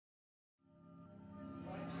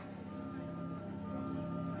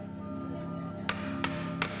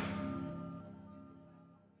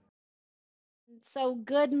So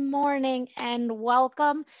good morning and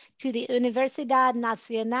welcome to the Universidad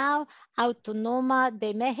Nacional Autónoma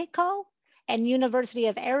de Mexico and University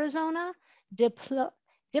of Arizona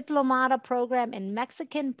Diplomata Program in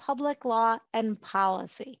Mexican Public Law and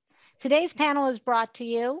Policy. Today's panel is brought to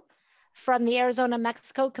you from the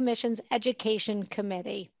Arizona-Mexico Commission's Education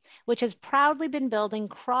Committee, which has proudly been building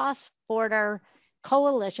cross-border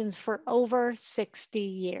coalitions for over 60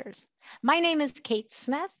 years. My name is Kate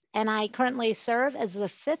Smith, and I currently serve as the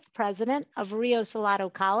 5th president of Rio Salado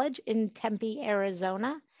College in Tempe,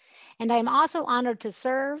 Arizona. And I'm also honored to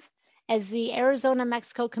serve as the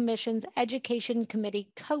Arizona-Mexico Commission's Education Committee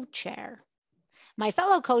co-chair. My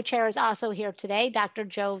fellow co-chair is also here today, Dr.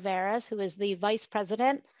 Joe Veras, who is the vice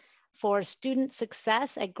president for student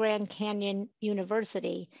success at Grand Canyon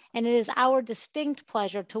University. And it is our distinct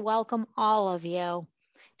pleasure to welcome all of you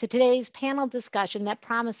to today's panel discussion that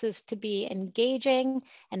promises to be engaging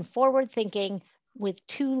and forward-thinking with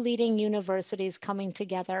two leading universities coming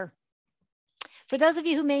together. For those of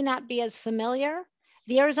you who may not be as familiar,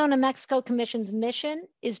 the Arizona-Mexico Commission's mission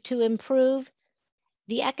is to improve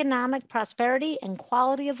the economic prosperity and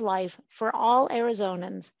quality of life for all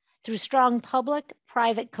Arizonans through strong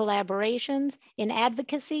public-private collaborations in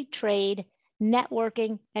advocacy, trade,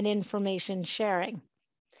 networking, and information sharing.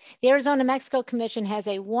 The Arizona-Mexico Commission has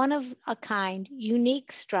a one-of-a-kind,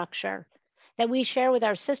 unique structure that we share with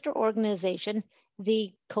our sister organization,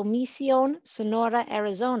 the Comisión Sonora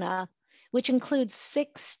Arizona, which includes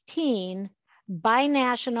 16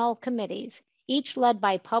 binational committees, each led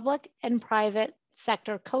by public and private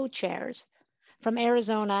sector co-chairs from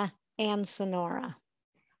Arizona and Sonora.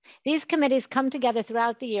 These committees come together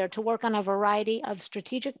throughout the year to work on a variety of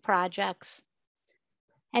strategic projects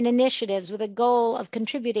and initiatives with a goal of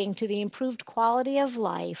contributing to the improved quality of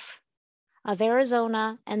life of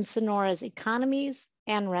Arizona and Sonora's economies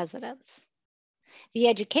and residents. The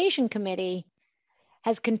Education Committee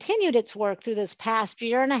has continued its work through this past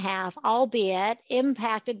year and a half, albeit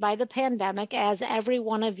impacted by the pandemic, as every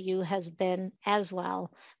one of you has been as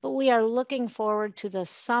well. But we are looking forward to the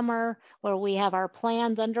summer where we have our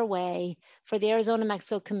plans underway for the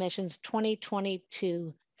Arizona-Mexico Commission's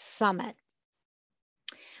 2022 summit.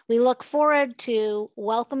 We look forward to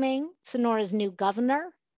welcoming Sonora's new governor,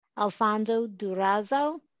 Alfonso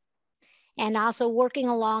Durazo, and also working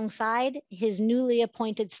alongside his newly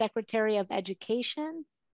appointed Secretary of Education,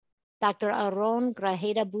 Dr. Aarón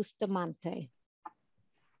Grajeda Bustamante.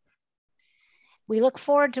 We look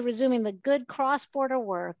forward to resuming the good cross-border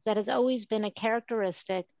work that has always been a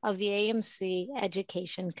characteristic of the AMC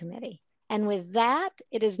Education Committee. And with that,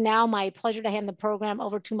 it is now my pleasure to hand the program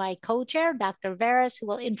over to my co-chair, Dr. Veras, who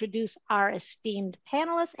will introduce our esteemed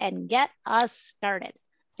panelists and get us started.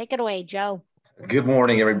 Take it away, Joe. Good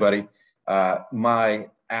morning, everybody. My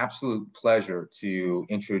absolute pleasure to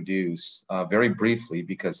introduce very briefly,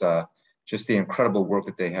 because just the incredible work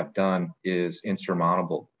that they have done is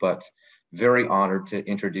insurmountable, but very honored to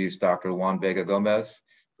introduce Dr. Juan Vega Gomez,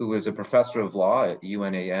 who is a professor of law at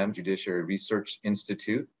UNAM Judiciary Research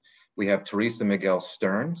Institute. We have Teresa Miguel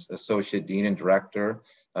Stearns, Associate Dean and Director,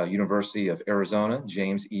 University of Arizona,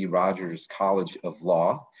 James E. Rogers College of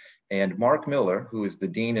Law, and Mark Miller, who is the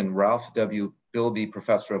Dean and Ralph W. Bilby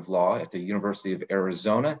Professor of Law at the University of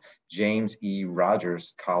Arizona, James E.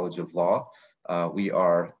 Rogers College of Law. We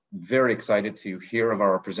are very excited to hear of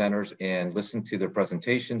our presenters and listen to their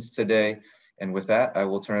presentations today. And with that, I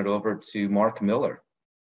will turn it over to Mark Miller.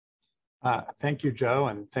 Thank you, Joe,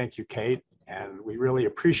 and thank you, Kate. And we really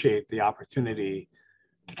appreciate the opportunity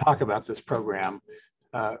to talk about this program,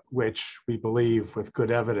 which we believe with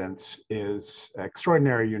good evidence is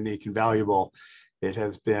extraordinary, unique, and valuable. It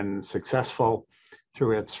has been successful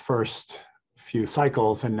through its first few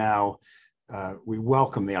cycles, and now we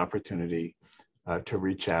welcome the opportunity to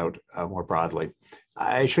reach out more broadly.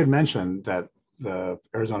 I should mention that the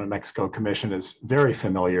Arizona-Mexico Commission is very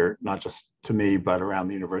familiar, not just to me, but around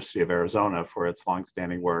the University of Arizona for its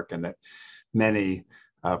longstanding work, and that many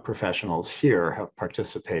professionals here have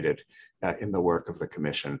participated in the work of the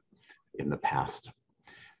Commission in the past.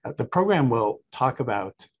 The program we'll talk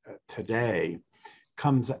about today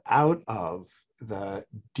comes out of the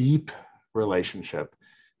deep relationship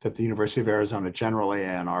that the University of Arizona generally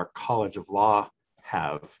and our College of Law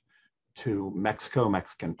have to Mexico,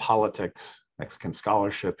 Mexican politics, Mexican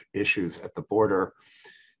scholarship, issues at the border.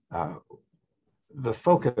 The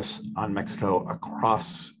focus on Mexico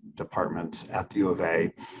across departments at the U of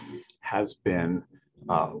A has been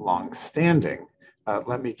long-standing.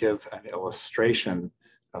 Let me give an illustration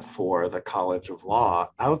for the College of Law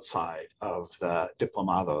outside of the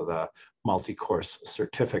Diplomado, the multi-course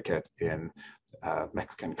certificate in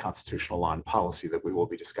Mexican constitutional law and policy that we will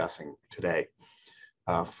be discussing today.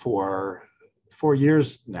 For 4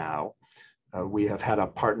 years now, we have had a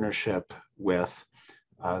partnership with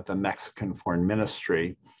the Mexican Foreign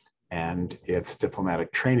Ministry and its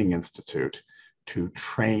Diplomatic Training Institute to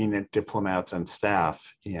train diplomats and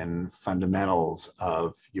staff in fundamentals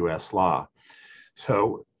of US law.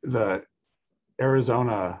 So the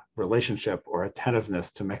Arizona relationship or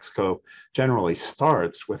attentiveness to Mexico generally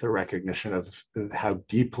starts with a recognition of how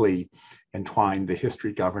deeply entwined the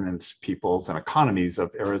history, governance, peoples, and economies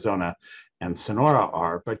of Arizona and Sonora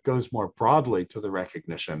are, but goes more broadly to the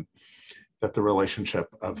recognition that the relationship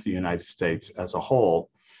of the United States as a whole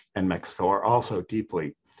and Mexico are also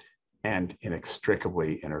deeply and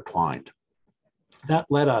inextricably intertwined. That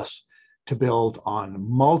led us to build on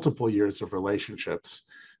multiple years of relationships,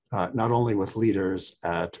 not only with leaders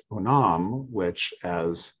at UNAM, which,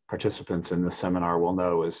 as participants in this seminar will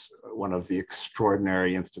know, is one of the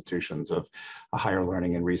extraordinary institutions of higher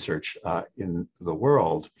learning and research in the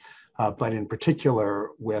world, but in particular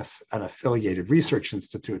with an affiliated research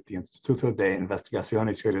institute, the Instituto de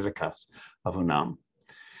Investigaciones Jurídicas of UNAM.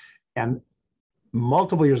 And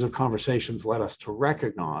multiple years of conversations led us to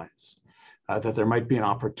recognize that there might be an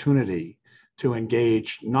opportunity to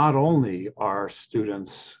engage not only our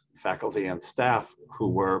students, faculty, and staff who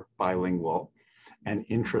were bilingual and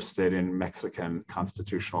interested in Mexican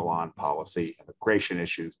constitutional law and policy, immigration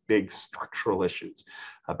issues, big structural issues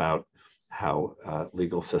about how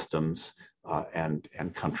legal systems and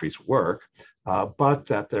countries work, but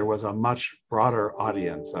that there was a much broader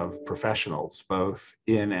audience of professionals, both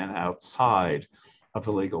in and outside of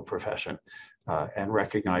the legal profession, and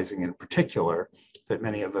recognizing in particular that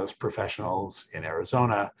many of those professionals in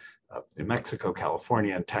Arizona, New Mexico,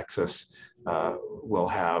 California, and Texas will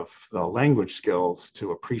have the language skills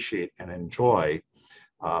to appreciate and enjoy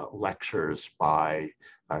lectures by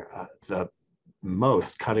the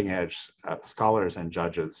most cutting-edge scholars and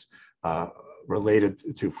judges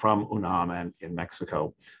related to from UNAM and in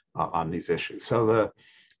Mexico on these issues. So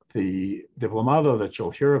the diplomado that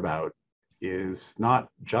you'll hear about is not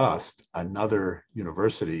just another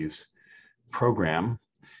university's program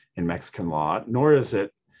in Mexican law, nor is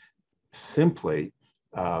it simply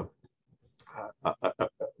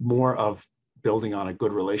more of building on a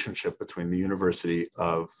good relationship between the University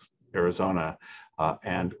of Arizona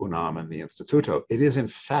and UNAM and the Instituto. It is in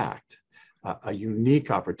fact a unique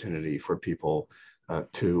opportunity for people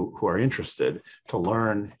who are interested to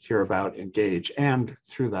learn, hear about, engage, and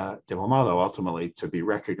through the diplomado ultimately to be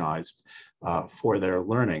recognized for their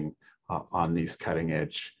learning on these cutting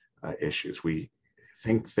edge issues. We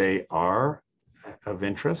think they are of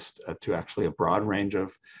interest to actually a broad range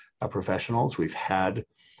of professionals. We've had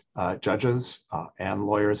judges and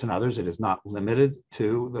lawyers and others. It is not limited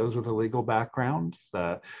to those with a legal background.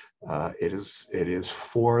 It is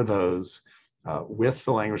for those with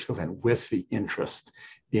the language skills and with the interest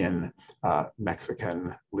in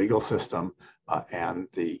Mexican legal system and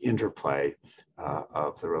the interplay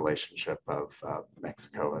of the relationship of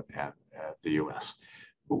Mexico and the US.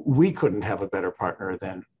 We couldn't have a better partner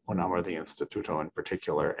than UNAM or the Instituto in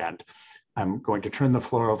particular. And I'm going to turn the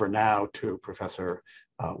floor over now to Professor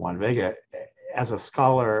Juan Vega. As a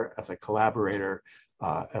scholar, as a collaborator,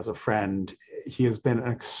 as a friend, he has been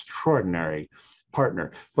an extraordinary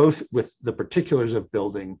partner, both with the particulars of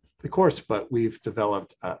building the course, but we've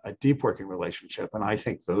developed a deep working relationship. And I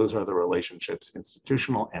think those are the relationships,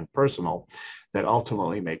 institutional and personal, that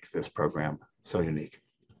ultimately make this program so unique.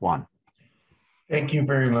 Juan. Thank you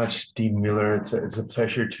very much, Dean Miller. It's a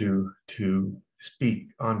pleasure to speak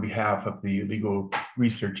on behalf of the Legal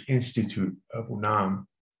Research Institute of UNAM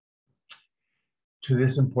to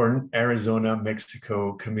this important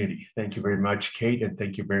Arizona-Mexico committee. Thank you very much, Kate, and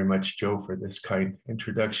thank you very much, Joe, for this kind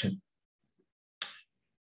introduction.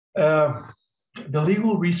 The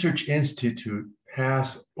Legal Research Institute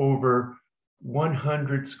has over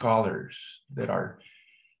 100 scholars that are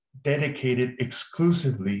dedicated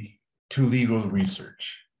exclusively to legal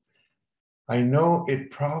research. I know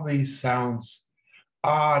it probably sounds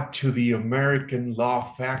odd to the American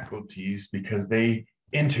law faculties because they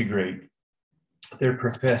integrate their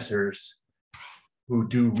professors who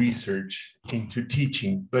do research into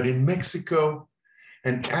teaching. But in Mexico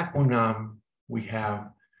and at UNAM, we have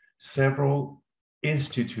several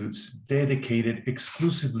institutes dedicated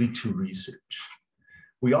exclusively to research.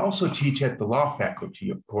 We also teach at the law faculty,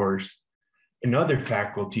 of course, and other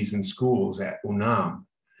faculties and schools at UNAM,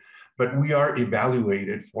 but we are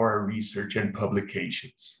evaluated for our research and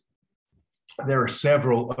publications. There are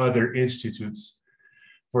several other institutes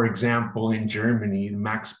for example, in Germany,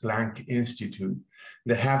 Max Planck Institute,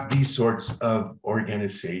 that have these sorts of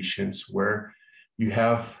organizations where you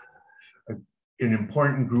have an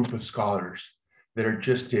important group of scholars that are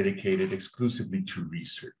just dedicated exclusively to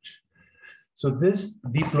research. So this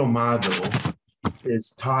diplomado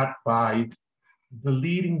is taught by the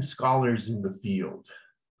leading scholars in the field.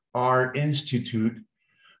 Our institute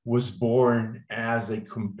was born as a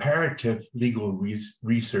comparative legal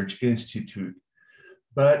research institute,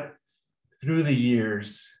 but through the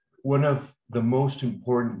years, one of the most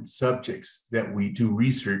important subjects that we do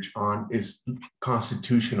research on is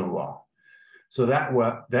constitutional law. So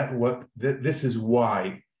this is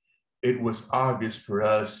why it was obvious for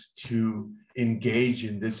us to engage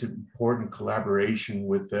in this important collaboration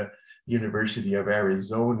with the University of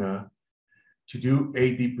Arizona to do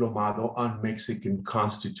a diplomado on Mexican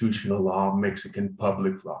constitutional law, Mexican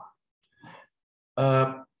public law.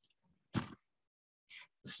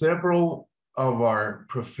 Several of our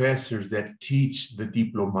professors that teach the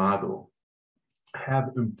diplomado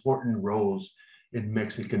have important roles in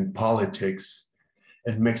Mexican politics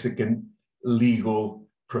and Mexican legal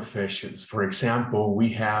professions. For example, we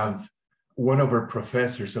have one of our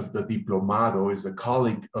professors of the diplomado is a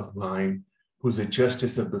colleague of mine who's a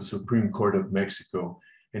justice of the Supreme Court of Mexico,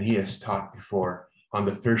 and he has taught before on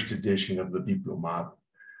the first edition of the diplomado.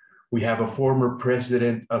 We have a former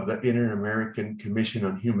president of the Inter-American Commission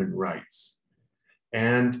on Human Rights,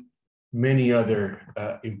 and many other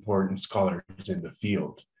important scholars in the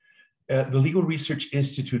field. The Legal Research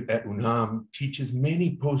Institute at UNAM teaches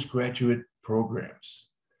many postgraduate programs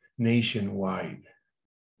nationwide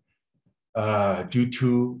due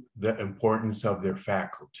to the importance of their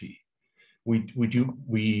faculty.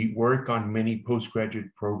 We work on many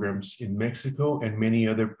postgraduate programs in Mexico and many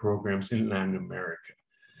other programs in Latin America.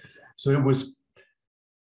 So it was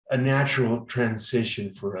a natural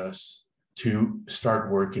transition for us to start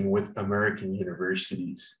working with American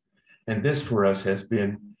universities. And this for us has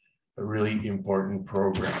been a really important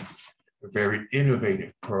program, a very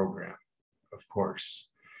innovative program, of course.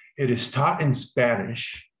 It is taught in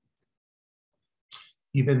Spanish,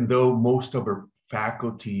 even though most of our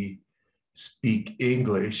faculty speak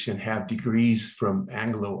English and have degrees from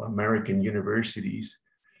Anglo-American universities.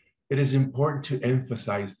 It is important to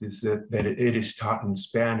emphasize this, that it is taught in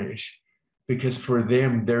Spanish, because for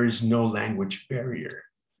them, there is no language barrier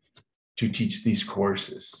to teach these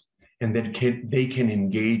courses, and that they can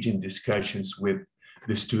engage in discussions with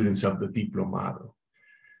the students of the diplomado.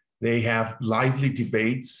 They have lively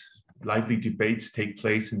debates. Lively debates take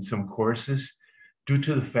place in some courses due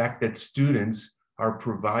to the fact that students are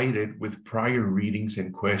provided with prior readings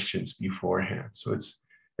and questions beforehand. So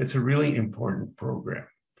it's a really important program.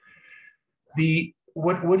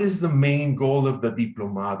 What is the main goal of the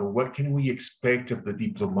diplomado? What can we expect of the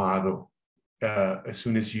diplomado as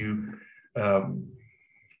soon as you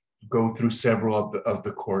go through several of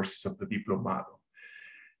the courses of the diplomado?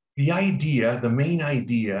 The main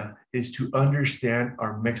idea is to understand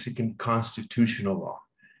our Mexican constitutional law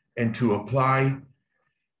and to apply,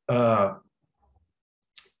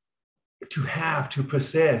 to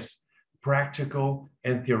possess practical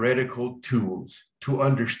and theoretical tools to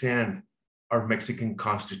understand our Mexican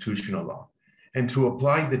constitutional law and to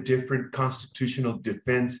apply the different constitutional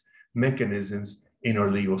defense mechanisms in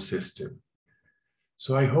our legal system.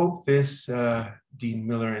 So I hope this, Dean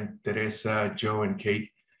Miller and Teresa, Joe and Kate,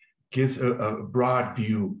 gives a broad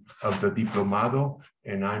view of the diplomado,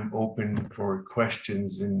 and I'm open for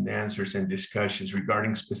questions and answers and discussions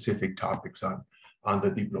regarding specific topics on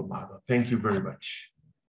the diplomado. Thank you very much.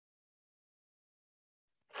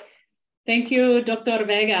 Thank you, Dr.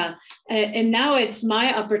 Vega. And now it's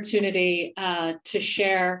my opportunity to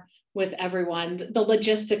share with everyone the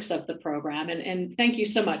logistics of the program. And thank you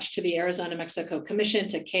so much to the Arizona Mexico Commission,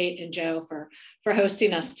 to Kate and Joe for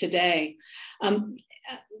hosting us today.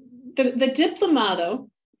 The diplomado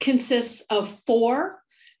consists of 4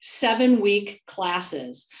 7-week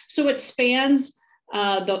classes. So it spans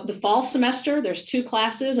the fall semester. There's 2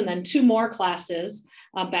 classes and then 2 more classes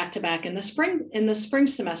back to back in the spring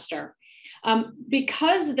semester.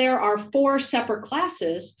 Because there are 4 separate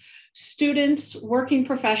classes, students, working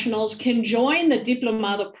professionals can join the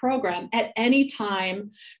diplomado program at any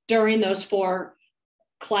time during those 4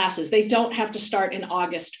 classes. They don't have to start in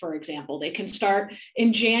August, for example. They can start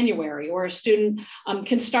in January, or a student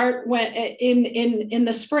can start in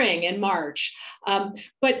the spring, in March.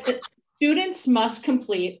 But students must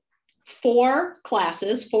complete 4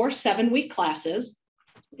 classes, 4 7-week classes,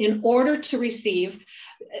 in order to receive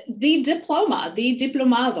the diploma, the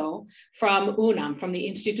diplomado from UNAM, from the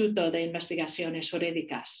Instituto de Investigaciones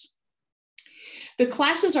Jurídicas. The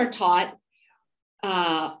classes are taught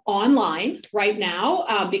online right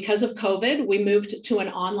now. Because of COVID, we moved to an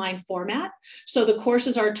online format. So the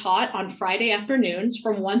courses are taught on Friday afternoons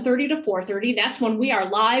from 1:30 to 4:30. That's when we are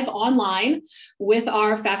live online with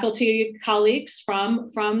our faculty colleagues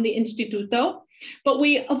from the Instituto. But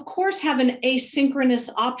we, of course, have an asynchronous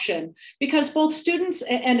option because both students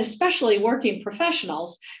and especially working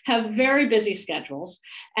professionals have very busy schedules,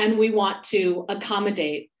 and we want to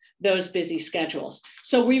accommodate those busy schedules.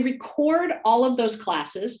 So we record all of those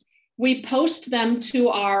classes. We post them to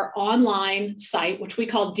our online site, which we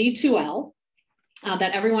call D2L,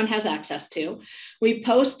 that everyone has access to. We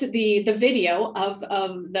post the video of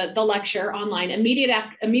the lecture online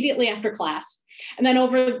immediately after class. And then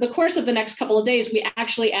over the course of the next couple of days, we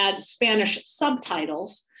actually add Spanish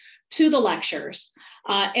subtitles to the lectures.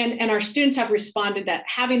 And our students have responded that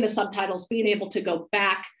having the subtitles, being able to go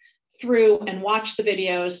back through and watch the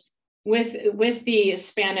videos with the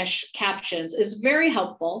Spanish captions is very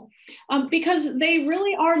helpful because they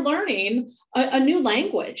really are learning a new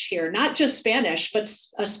language here, not just Spanish, but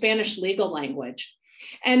a Spanish legal language.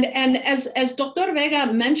 And as Dr.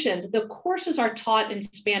 Vega mentioned, the courses are taught in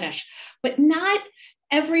Spanish, but not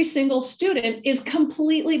every single student is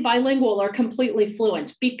completely bilingual or completely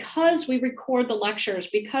fluent. Because we record the lectures,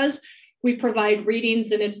 because we provide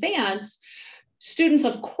readings in advance, students,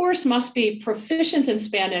 of course, must be proficient in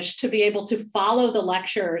Spanish to be able to follow the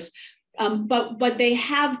lectures, but they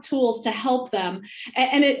have tools to help them,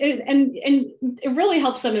 and it really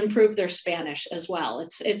helps them improve their Spanish as well.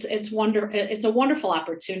 It's a wonderful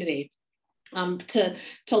opportunity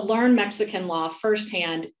to learn Mexican law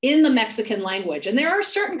firsthand in the Mexican language. And there are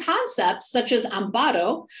certain concepts such as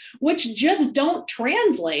amparo, which just don't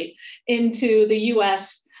translate into the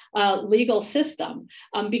US legal system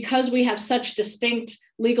because we have such distinct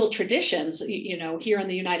legal traditions. You know, here in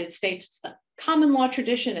the United States, it's the common law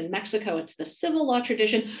tradition. In Mexico, it's the civil law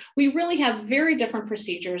tradition. We really have very different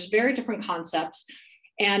procedures, very different concepts,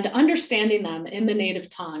 and understanding them in the native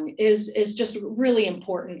tongue is just really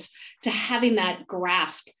important to having that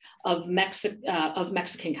grasp of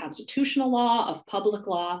Mexican constitutional law, of public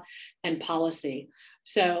law, and policy.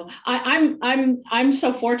 So I'm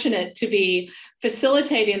so fortunate to be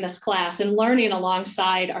facilitating this class and learning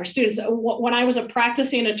alongside our students. When I was a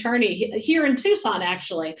practicing attorney here in Tucson,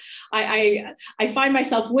 actually, I find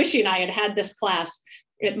myself wishing I had this class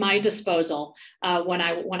at my disposal when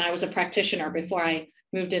I was a practitioner before I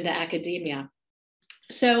moved into academia.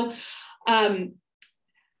 So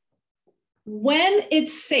when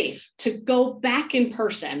it's safe to go back in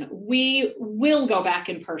person, we will go back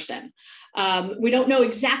in person. We don't know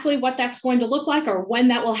exactly what that's going to look like or when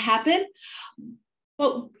that will happen.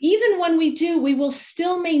 But even when we do, we will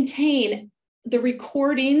still maintain the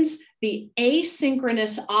recordings, the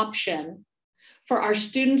asynchronous option for our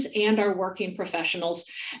students and our working professionals.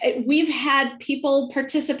 We've had people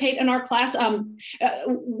participate in our class.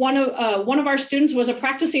 One of our students was a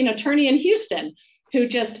practicing attorney in Houston who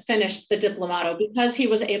just finished the diplomado because he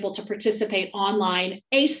was able to participate online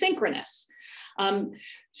asynchronous.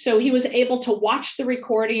 So he was able to watch the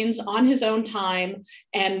recordings on his own time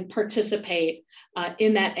and participate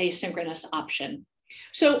in that asynchronous option.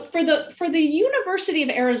 So for the University of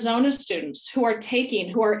Arizona students who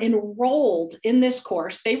are enrolled in this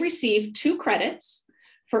course, they receive 2 credits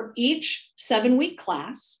for each 7-week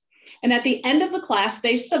class. And at the end of the class,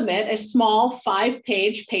 they submit a small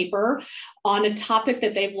 5-page paper on a topic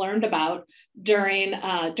that they've learned about during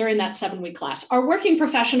that 7-week class. Our working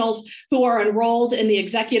professionals who are enrolled in the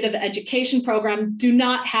executive education program do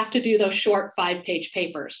not have to do those short 5-page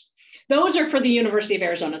papers. Those are for the University of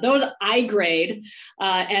Arizona. Those I grade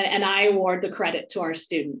and I award the credit to our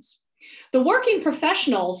students. The working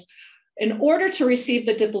professionals, in order to receive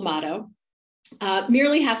the diplomado,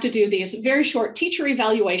 merely have to do these very short teacher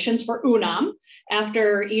evaluations for UNAM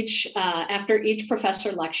after each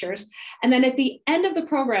professor lectures. And then at the end of the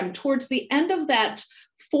program, towards the end of that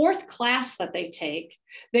 4th class that they take,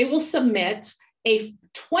 they will submit a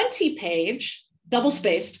 20-page,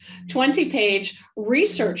 double-spaced, 20-page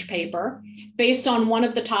research paper based on one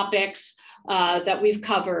of the topics that we've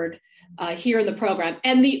covered here in the program.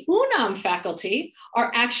 And the UNAM faculty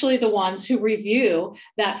are actually the ones who review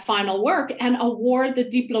that final work and award the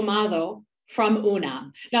diplomado from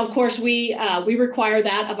UNAM. Now, of course, we require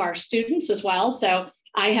that of our students as well. So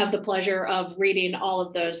I have the pleasure of reading all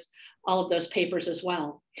of those papers as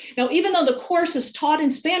well. Now, even though the course is taught in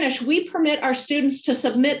Spanish, we permit our students to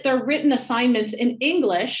submit their written assignments in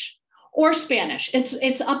English or Spanish.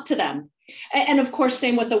 It's up to them. And of course,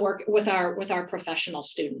 same with the work with our professional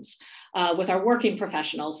students, with our working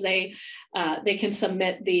professionals. They can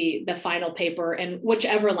submit the final paper in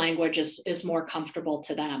whichever language is more comfortable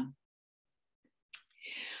to them.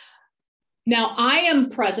 Now, I am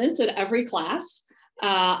present at every class.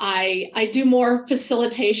 I do more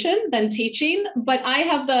facilitation than teaching, but I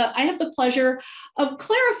have the pleasure of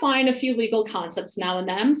clarifying a few legal concepts now and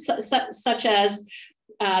then, such as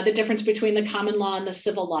the difference between the common law and the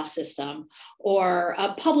civil law system, or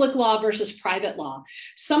public law versus private law.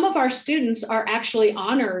 Some of our students are actually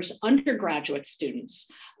honors undergraduate students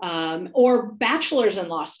or bachelor's in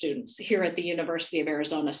law students here at the University of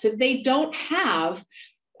Arizona. So they don't have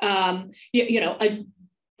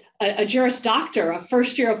a Juris Doctor, a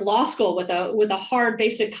first year of law school with a hard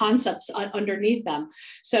basic concepts underneath them.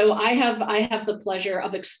 So I have the pleasure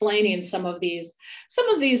of explaining some of these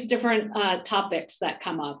different topics that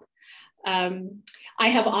come up. I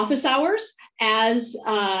have office hours, as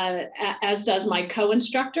does my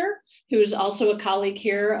co-instructor, who's also a colleague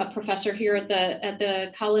here, a professor here at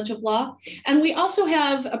the College of Law. And we also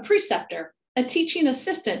have a preceptor, a teaching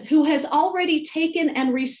assistant, who has already taken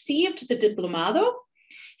and received the diplomado.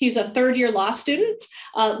 He's a third-year law student.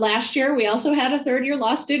 Last year, we also had a third-year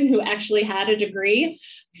law student who actually had a degree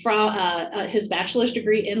from his bachelor's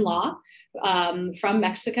degree in law from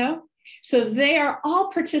Mexico. So they are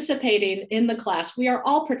all participating in the class. We are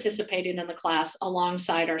all participating in the class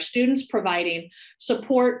alongside our students, providing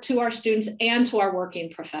support to our students and to our working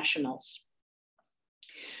professionals.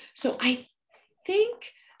 So I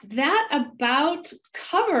think that about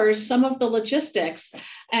covers some of the logistics.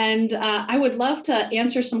 And I would love to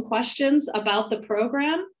answer some questions about the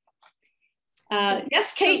program.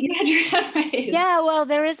 Yes, Kate, you had your hand raised. Yeah, well,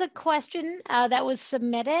 there is a question that was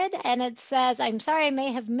submitted, and it says, I'm sorry, I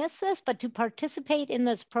may have missed this, but to participate in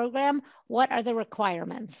this program, what are the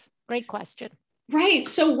requirements? Great question. Right,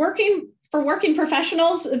 so for working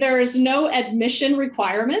professionals, there is no admission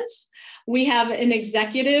requirements. We have an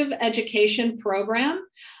executive education program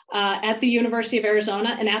at the University of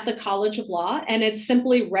Arizona and at the College of Law, and it's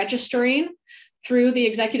simply registering through the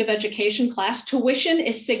executive education class. Tuition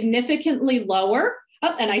is significantly lower.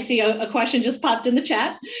 Oh, and I see a question just popped in the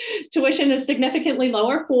chat. Tuition is significantly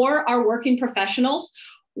lower for our working professionals.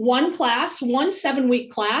 One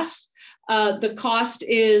 7-week class, the cost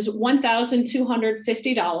is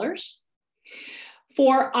 $1,250.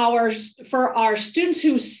 For our students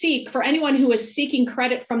for anyone who is seeking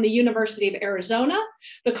credit from the University of Arizona,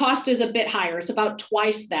 the cost is a bit higher. It's about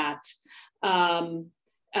twice that.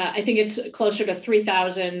 I think it's closer to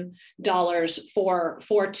 $3,000 for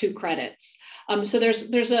 2 credits. So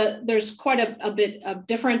there's quite a bit of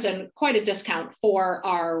difference and quite a discount for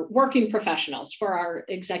our working professionals, for our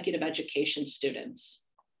executive education students.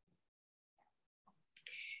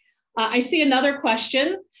 I see another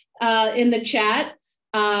question in the chat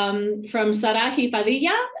from Sarahi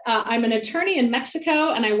Padilla. I'm an attorney in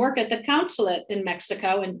Mexico and I work at the consulate in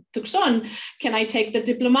Mexico in Tucson. Can I take the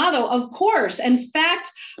diplomado? Of course. In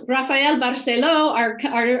fact, Rafael Barceló, our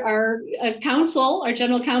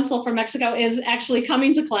general counsel for Mexico, is actually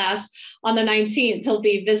coming to class on the 19th. He'll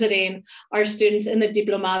be visiting our students in the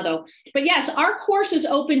diplomado. But yes, our course is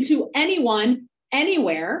open to anyone,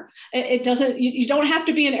 anywhere. You don't have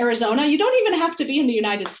to be in Arizona. You don't even have to be in the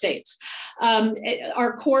United States.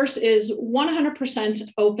 Our course is 100%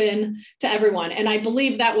 open to everyone. And I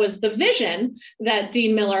believe that was the vision that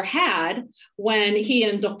Dean Miller had when he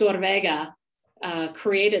and Dr. Vega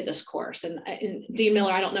created this course. And Dean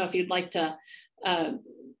Miller, I don't know if you'd like to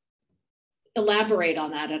elaborate on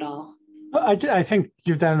that at all. I think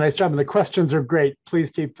you've done a nice job, and the questions are great. Please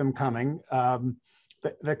keep them coming.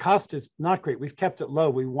 The cost is not great. We've kept it low.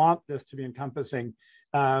 We want this to be encompassing.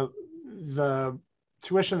 The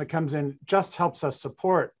tuition that comes in just helps us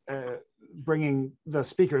support bringing the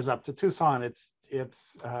speakers up to Tucson.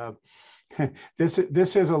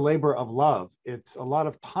 This is a labor of love. It's a lot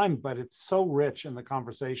of time, but it's so rich in the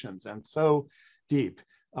conversations and so deep.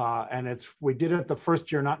 And we did it the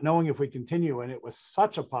first year not knowing if we continue, and it was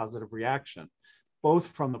such a positive reaction, both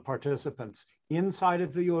from the participants inside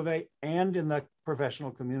of the U of A and in the professional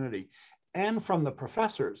community, and from the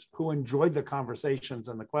professors who enjoyed the conversations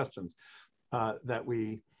and the questions, that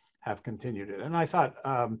we have continued it. And I thought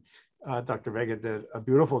Dr. Vega did a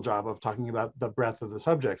beautiful job of talking about the breadth of the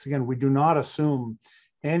subjects. Again, we do not assume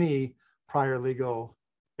any prior legal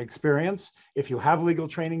experience. If you have legal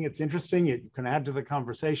training, it's interesting, you can add to the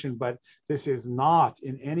conversation, but this is not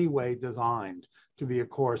in any way designed to be a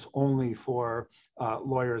course only for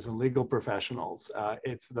lawyers and legal professionals.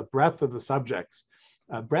 It's the breadth of the subjects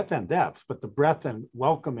breadth and depth, but the breadth and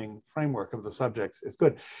welcoming framework of the subjects is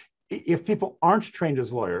good. If people aren't trained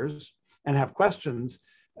as lawyers and have questions,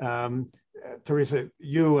 Teresa,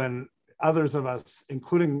 you and others of us,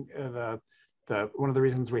 including one of the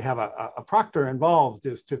reasons we have a proctor involved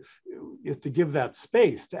is to give that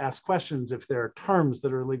space to ask questions if there are terms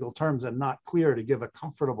that are legal terms and not clear, to give a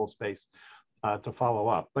comfortable space to follow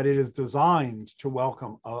up. But it is designed to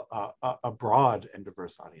welcome a broad and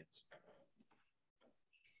diverse audience.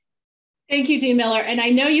 Thank you, Dean Miller. And I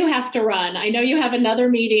know you have to run. I know you have another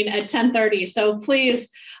meeting at 10:30. So please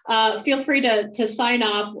feel free to sign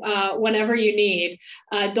off whenever you need.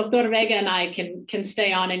 Dr. Vega and I can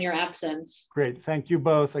stay on in your absence. Great. Thank you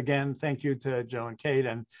both. Again, thank you to Joe and Kate.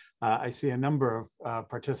 And I see a number of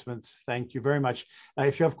participants. Thank you very much.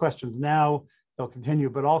 If you have questions now, they'll continue,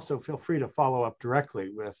 but also feel free to follow up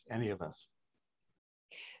directly with any of us.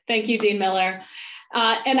 Thank you, Dean Miller.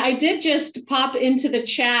 And I did just pop into the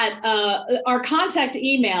chat our contact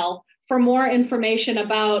email for more information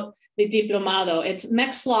about the diplomado. It's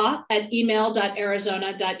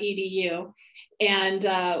mexlaw@email.arizona.edu. And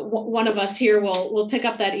one of us here will pick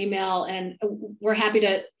up that email, and we're happy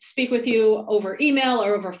to speak with you over email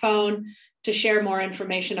or over phone to share more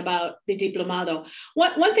information about the diplomado.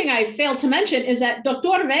 One thing I failed to mention is that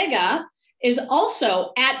Dr. Vega is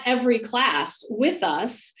also at every class with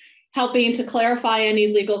us, helping to clarify any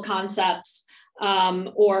legal concepts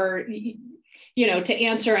or to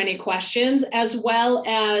answer any questions, as well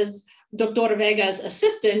as Dr. Vega's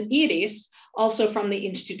assistant, Iris, also from the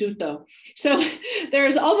Instituto. So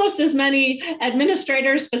there's almost as many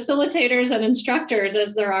administrators, facilitators, and instructors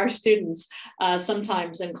as there are students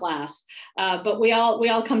sometimes in class. But we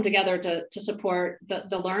all come together to support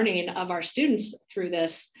the learning of our students through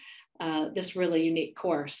this really unique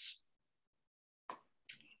course.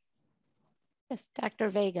 Yes, Dr.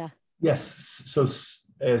 Vega. Yes, so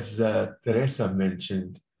as Teresa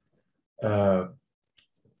mentioned,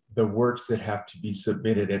 the works that have to be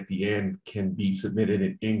submitted at the end can be submitted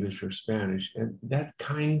in English or Spanish, and that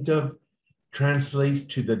kind of translates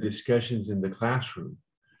to the discussions in the classroom.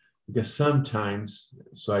 Because sometimes,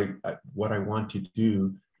 what I want to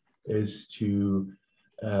do is to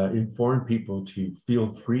inform people to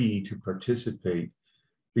feel free to participate,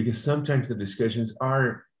 because sometimes the discussions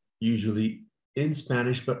are usually in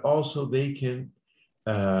Spanish, but also they can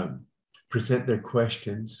present their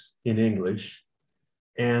questions in English,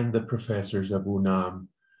 and the professors of UNAM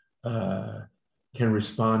can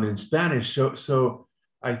respond in Spanish. So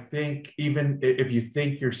I think even if you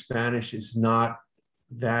think your Spanish is not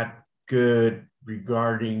that good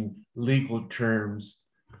regarding legal terms,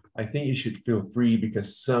 I think you should feel free,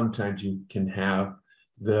 because sometimes you can have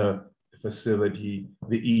the facility,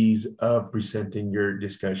 the ease of presenting your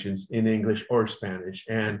discussions in English or Spanish,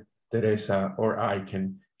 and Teresa or I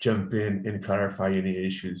can jump in and clarify any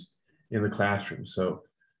issues in the classroom. So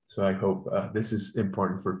I hope this is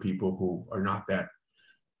important for people who are not that,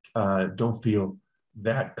 don't feel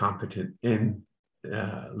that competent in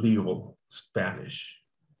legal Spanish.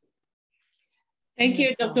 Thank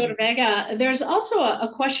you, Dr. Vega. There's also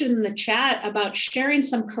a question in the chat about sharing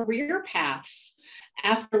some career paths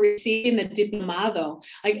after receiving the diplomado.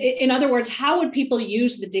 Like, in other words, how would people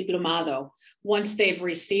use the diplomado once they've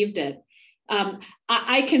received it?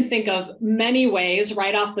 I can think of many ways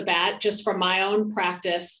right off the bat, just from my own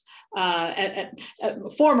practice,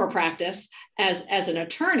 former practice as an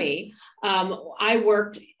attorney. I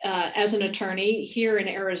worked as an attorney here in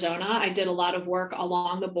Arizona. I did a lot of work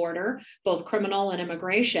along the border, both criminal and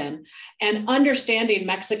immigration, and understanding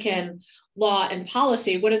Mexican law and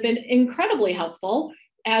policy would have been incredibly helpful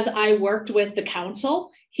as I worked with the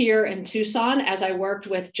council here in Tucson, as I worked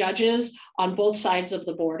with judges on both sides of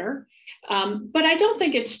the border. But I don't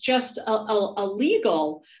think it's just a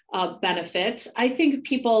legal benefit. I think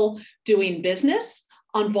people doing business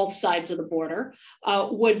on both sides of the border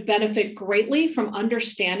would benefit greatly from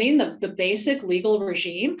understanding the basic legal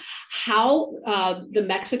regime, how the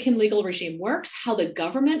Mexican legal regime works, how the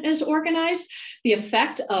government is organized, the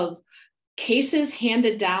effect of cases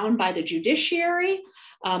handed down by the judiciary,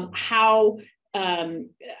 how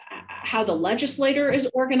the legislator is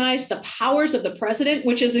organized, the powers of the president,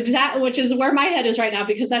 which is where my head is right now,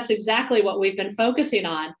 because that's exactly what we've been focusing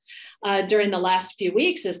on during the last few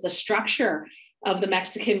weeks, is the structure of the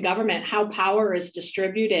Mexican government, how power is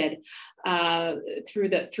distributed through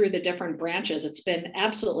the different branches. It's been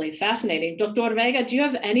absolutely fascinating. Dr. Vega, do you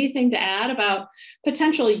have anything to add about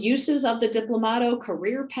potential uses of the diplomado,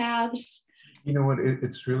 career paths? You know what,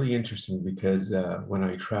 it's really interesting, because when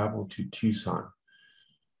I traveled to Tucson,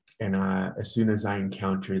 and as soon as I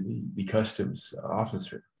encountered the customs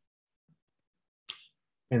officer,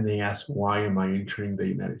 and they ask, why am I entering the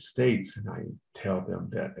United States? And I tell them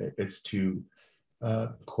that it's to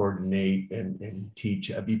coordinate and teach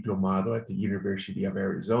a diplomado at the University of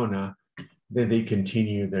Arizona. Then they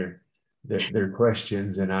continue their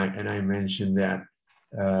questions, and I mentioned that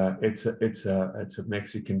it's a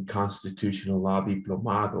Mexican constitutional law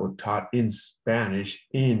diplomado taught in Spanish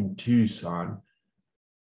in Tucson.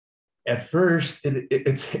 At first,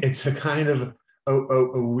 it's a kind of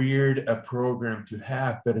a weird program to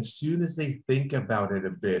have, but as soon as they think about it a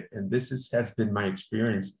bit, and has been my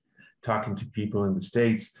experience talking to people in the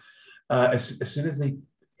States, as soon as they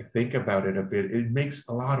think about it a bit, it makes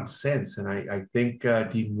a lot of sense. And I think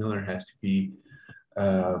Dean Miller has to be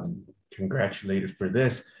congratulated for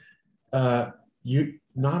this. You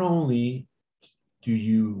not only do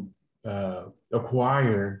you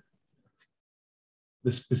acquire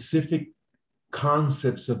the specific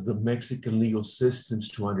concepts of the Mexican legal systems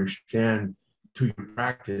to understand to your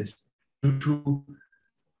practice due to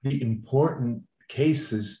the important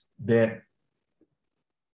cases that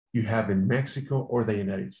you have in Mexico or the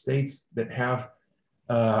United States that have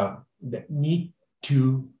that need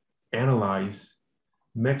to analyze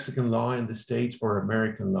Mexican law in the States or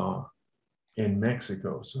American law in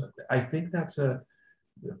Mexico. So I think that's a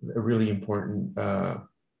really important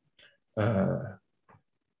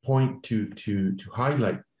point to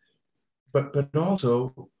highlight. But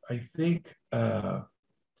also, I think the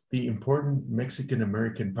important Mexican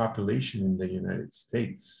American population in the United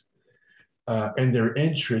States and their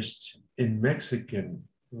interest in Mexican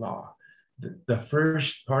law. The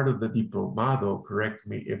first part of the diplomado, correct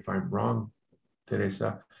me if I'm wrong,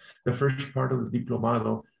 Teresa, the first part of the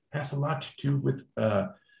diplomado has a lot to do with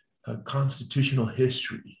constitutional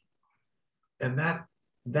history. And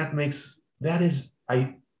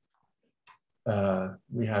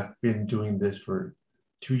we have been doing this for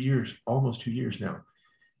 2 years, almost 2 years now.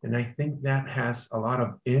 And I think that has a lot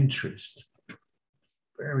of interest,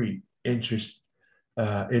 very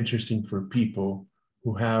interesting for people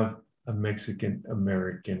who have a Mexican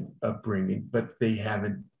American upbringing, but they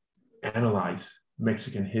haven't analyzed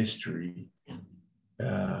Mexican history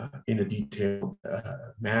in a detailed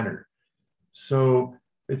manner. So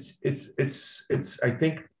I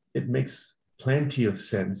think it makes plenty of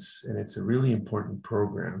sense, and it's a really important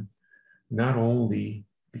program, not only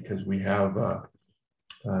because we have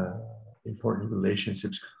important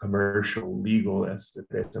relationships, commercial, legal, as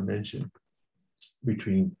I mentioned,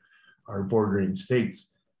 between our bordering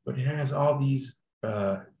states, but it has all these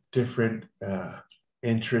different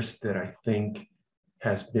interests that I think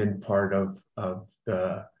has been part of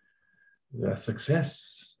the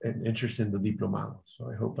success and interest in the diplomado.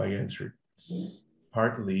 So I hope I answered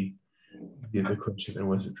partly the question that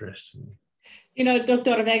was addressed to me. You know,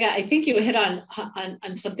 Dr. Vega, I think you hit on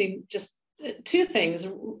something, just two things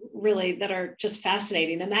really that are just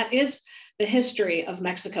fascinating, and that is the history of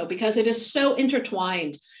Mexico, because it is so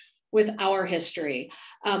intertwined with our history,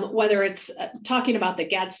 whether it's talking about the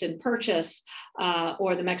Gadsden Purchase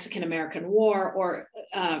or the Mexican-American War, or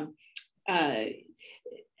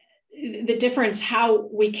the difference, how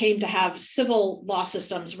we came to have civil law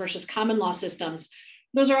systems versus common law systems.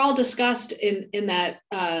 Those are all discussed in that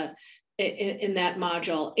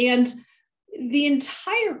module. And the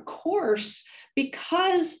entire course,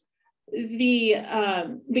 because the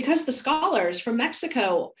scholars from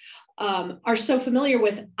Mexico are so familiar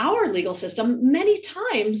with our legal system, many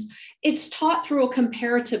times it's taught through a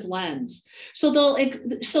comparative lens. So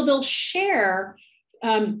they'll share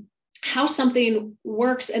how something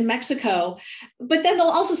works in Mexico, but then they'll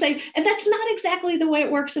also say, and that's not exactly the way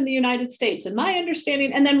it works in the United States, in my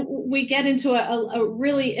understanding. And then we get into a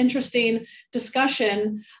really interesting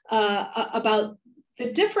discussion about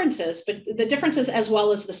the differences, but the differences as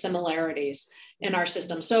well as the similarities in our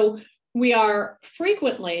system. So we are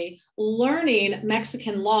frequently learning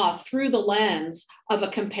Mexican law through the lens of a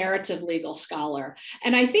comparative legal scholar.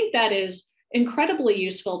 And I think that is incredibly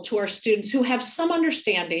useful to our students who have some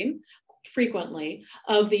understanding frequently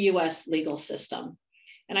of the US legal system.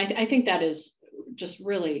 And I think that is just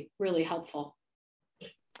really, really helpful.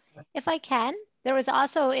 If I can, there was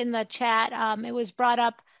also in the chat, it was brought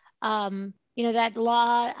up, that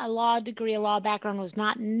a law degree, a law background was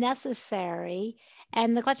not necessary.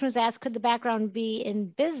 And the question was asked, could the background be in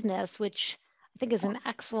business, which I think is an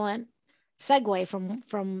excellent segue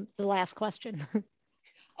from the last question.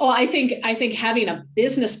 Oh, I think having a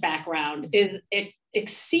business background is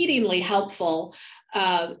exceedingly helpful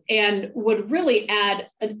and would really add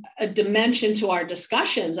a dimension to our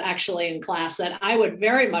discussions actually in class that I would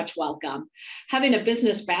very much welcome. Having a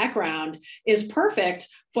business background is perfect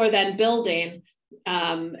for then building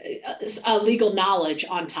a legal knowledge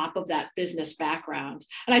on top of that business background.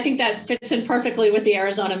 And I think that fits in perfectly with the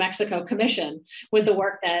Arizona-Mexico Commission, with the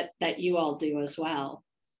work that you all do as well.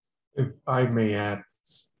 If I may add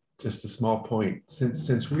just a small point,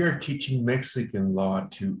 since we are teaching Mexican law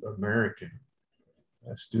to American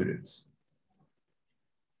students,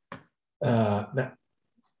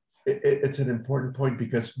 it's an important point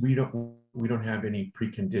because we don't have any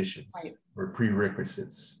preconditions or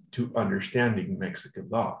prerequisites to understanding Mexican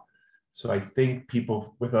law. So I think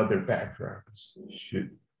people with other backgrounds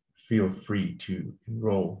should feel free to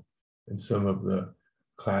enroll in some of the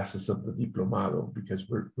classes of the diplomado, because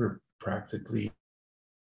we're practically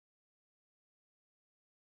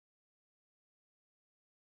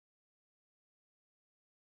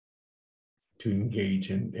to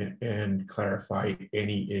engage and clarify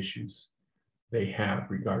any issues they have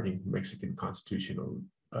regarding Mexican constitutional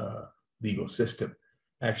legal system.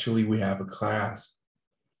 Actually, we have a class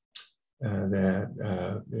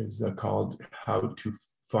that is called How to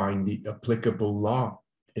Find the Applicable Law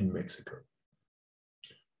in Mexico.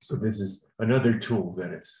 So this is another tool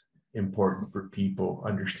that is important for people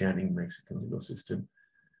understanding Mexican legal system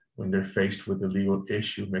when they're faced with a legal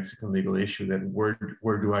issue, Mexican legal issue, that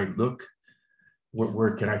where do I look?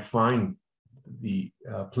 Where can I find the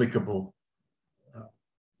applicable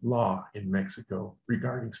law in Mexico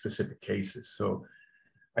regarding specific cases? So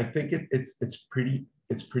I think it's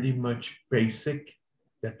pretty much basic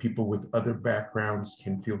that people with other backgrounds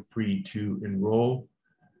can feel free to enroll.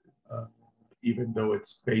 Even though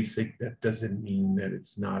it's basic, that doesn't mean that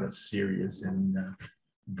it's not a serious and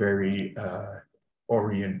very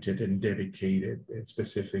oriented and dedicated and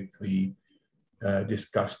specifically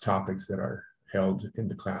discuss topics that are held in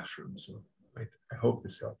the classroom. So I hope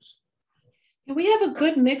this helps. And we have a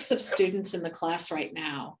good mix of students in the class right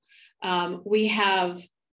now. We have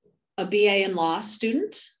a BA in law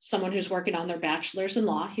student, someone who's working on their bachelor's in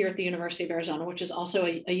law here at the University of Arizona, which is also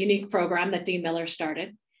a unique program that Dean Miller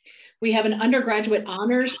started. We have an undergraduate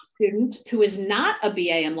honors student who is not a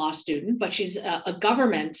BA in law student, but she's a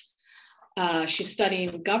government, she's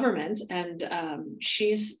studying government, and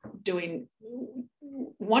she's doing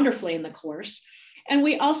wonderfully in the course. And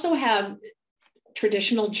we also have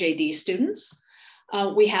traditional JD students.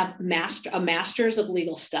 We have a master's of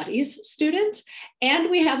legal studies student, and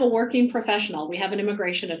we have a working professional. We have an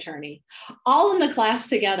immigration attorney, all in the class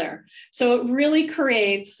together. So it really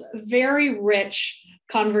creates very rich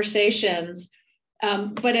conversations.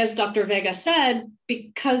 But as Dr. Vega said,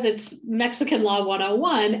 because it's Mexican Law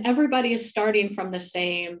 101, everybody is starting from the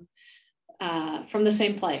same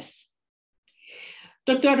place.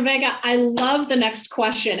 Dr. Vega, I love the next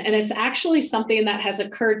question, and it's actually something that has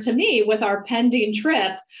occurred to me with our pending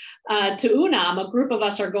trip to UNAM. A group of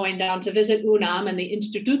us are going down to visit UNAM and the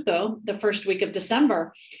Instituto the first week of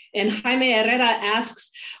December. And Jaime Herrera asks,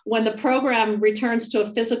 when the program returns to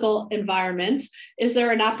a physical environment, is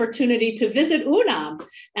there an opportunity to visit UNAM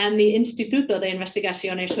and the Instituto de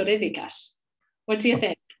Investigaciones Jurídicas? What do you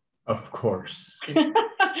think? Of course.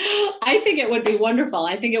 I think it would be wonderful.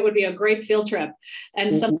 I think it would be a great field trip,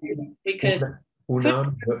 and something we could.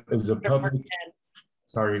 UNAM is a public.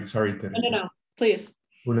 Sorry, Teresa. No, please.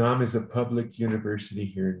 UNAM is a public university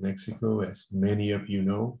here in Mexico, as many of you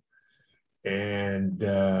know, and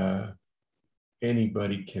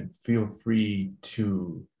anybody can feel free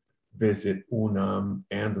to visit UNAM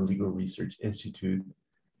and the Legal Research Institute,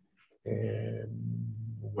 and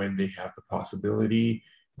when they have the possibility.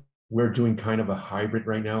 We're doing kind of a hybrid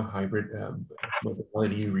right now,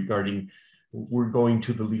 modality regarding, we're going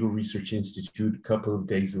to the Legal Research Institute a couple of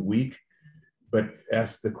days a week. But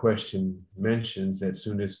as the question mentions, as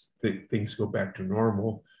soon as things go back to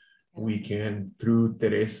normal, we can, through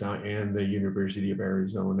Teresa and the University of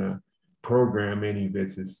Arizona, program any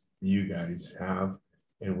visits you guys have,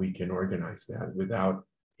 and we can organize that without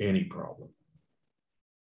any problem.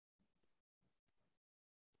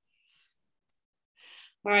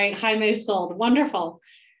 All right, Jaime sold. Wonderful.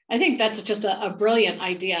 I think that's just a brilliant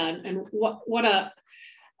idea. And I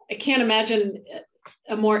can't imagine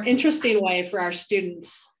a more interesting way for our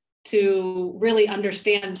students to really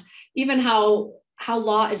understand even how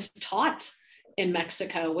law is taught in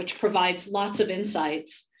Mexico, which provides lots of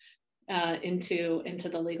insights into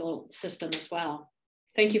the legal system as well.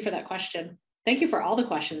 Thank you for that question. Thank you for all the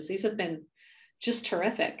questions. These have been just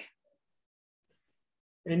terrific.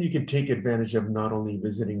 And you can take advantage of not only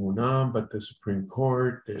visiting UNAM, but the Supreme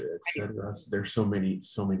Court, etc. There's so many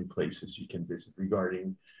places you can visit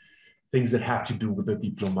regarding things that have to do with the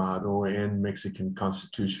diplomado and Mexican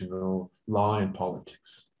constitutional law and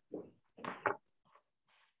politics.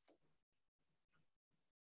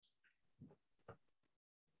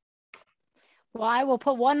 Well, I will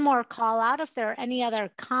put one more call out if there are any other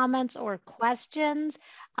comments or questions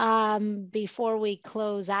before we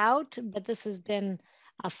close out. But this has been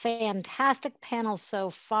a fantastic panel so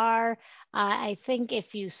far. I think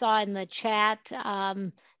if you saw in the chat,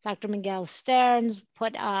 Dr. Miguel Stearns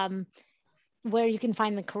put where you can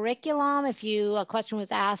find the curriculum if a question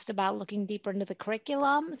was asked about looking deeper into the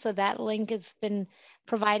curriculum. So that link has been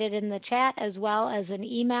provided in the chat, as well as an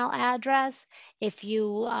email address if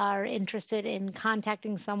you are interested in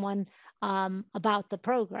contacting someone about the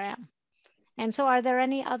program. And so are there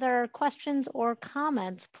any other questions or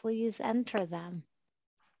comments? Please enter them.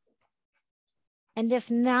 And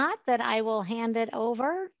if not, then I will hand it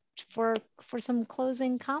over for some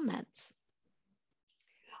closing comments.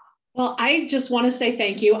 Well, I just want to say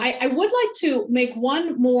thank you. I would like to make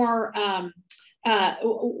one more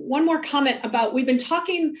comment about, we've been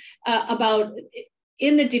talking about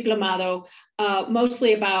in the diplomado,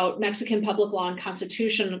 mostly about Mexican public law and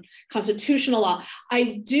constitutional law.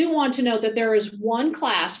 I do want to note that there is one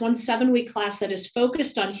 7-week class that is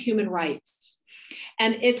focused on human rights.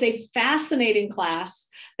 And it's a fascinating class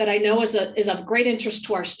that I know is of great interest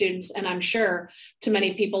to our students, and I'm sure to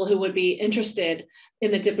many people who would be interested in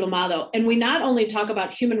the diplomado. And we not only talk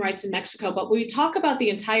about human rights in Mexico, but we talk about the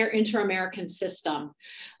entire Inter-American system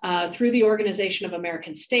through the Organization of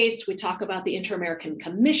American States. We talk about the Inter-American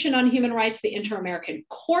Commission on Human Rights, the Inter-American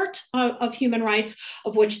Court of Human Rights,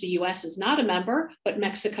 of which the US is not a member, but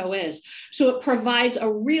Mexico is. So it provides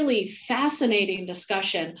a really fascinating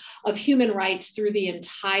discussion of human rights through the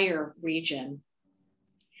entire region.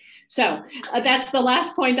 So that's the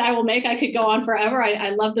last point I will make. I could go on forever.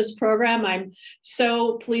 I love this program. I'm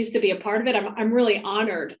so pleased to be a part of it. I'm really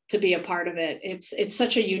honored to be a part of it. It's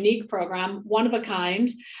such a unique program, one of a kind.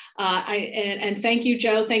 And thank you,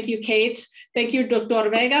 Joe. Thank you, Kate. Thank you, Dr.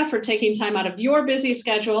 Vega, for taking time out of your busy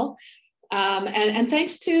schedule. And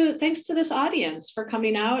thanks to this audience for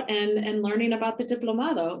coming out and learning about the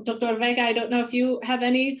diplomado. Dr. Vega, I don't know if you have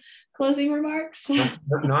any closing remarks.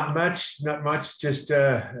 Not much. Just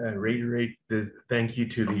reiterate the thank you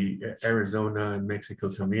to the Arizona and Mexico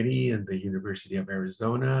Committee and the University of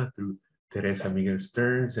Arizona through Teresa Miguel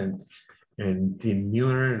Stearns and Dean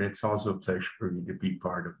Mueller. And it's also a pleasure for me to be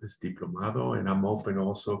part of this diplomado. And I'm open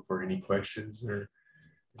also for any questions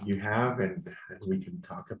you have, and we can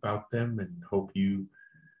talk about them, and hope you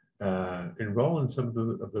enroll in some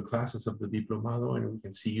of the classes of the diplomado, and we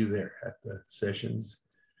can see you there at the sessions,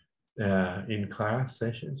 in class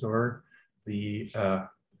sessions, or the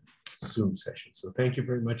Zoom sessions. So thank you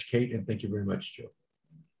very much, Kate, and thank you very much, Joe.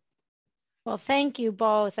 Well, thank you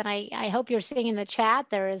both. And I hope you're seeing in the chat,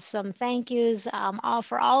 there is some thank yous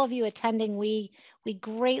for all of you attending. We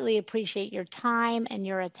greatly appreciate your time and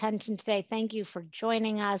your attention today. Thank you for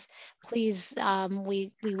joining us. Please,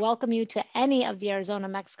 we welcome you to any of the Arizona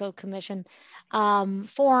Mexico Commission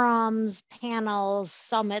forums, panels,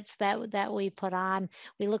 summits that we put on.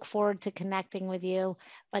 We look forward to connecting with you.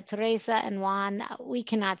 But Teresa and Juan, we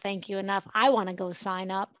cannot thank you enough. I want to go sign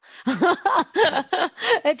up.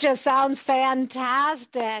 It just sounds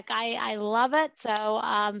fantastic. I love it. So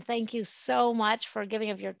thank you so much for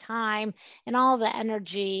giving of your time and all the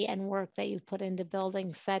energy and work that you've put into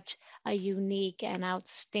building such a unique and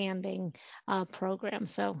outstanding program.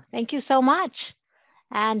 So thank you so much.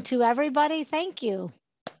 And to everybody, thank you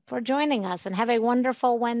for joining us, and have a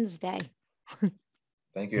wonderful Wednesday.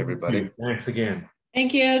 Thank you, everybody. Thanks again.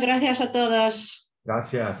 Thank you. Gracias a todos.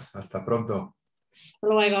 Gracias. Hasta pronto. Hasta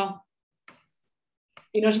luego.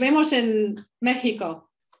 Y nos vemos en México.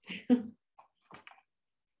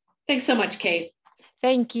 Thanks so much, Kate.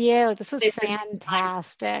 Thank you. This was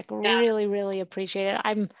fantastic. Really, really appreciate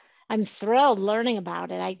it. I'm thrilled learning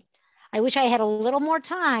about it. I wish I had a little more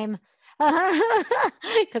time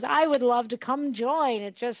because I would love to come join.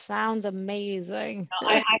 It just sounds amazing.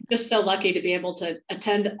 I'm just so lucky to be able to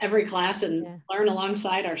attend every class and learn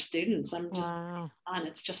alongside our students. I'm just on.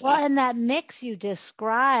 It's just well, and that mix you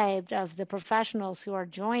described of the professionals who are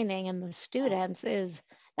joining and the students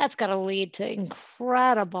that's got to lead to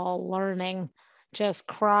incredible learning, just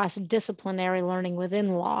cross-disciplinary learning within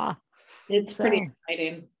law. It's pretty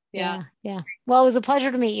exciting. Yeah. Well, it was a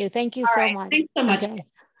pleasure to meet you. Thank you so much. Thanks so much. Okay.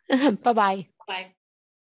 Bye-bye. Bye.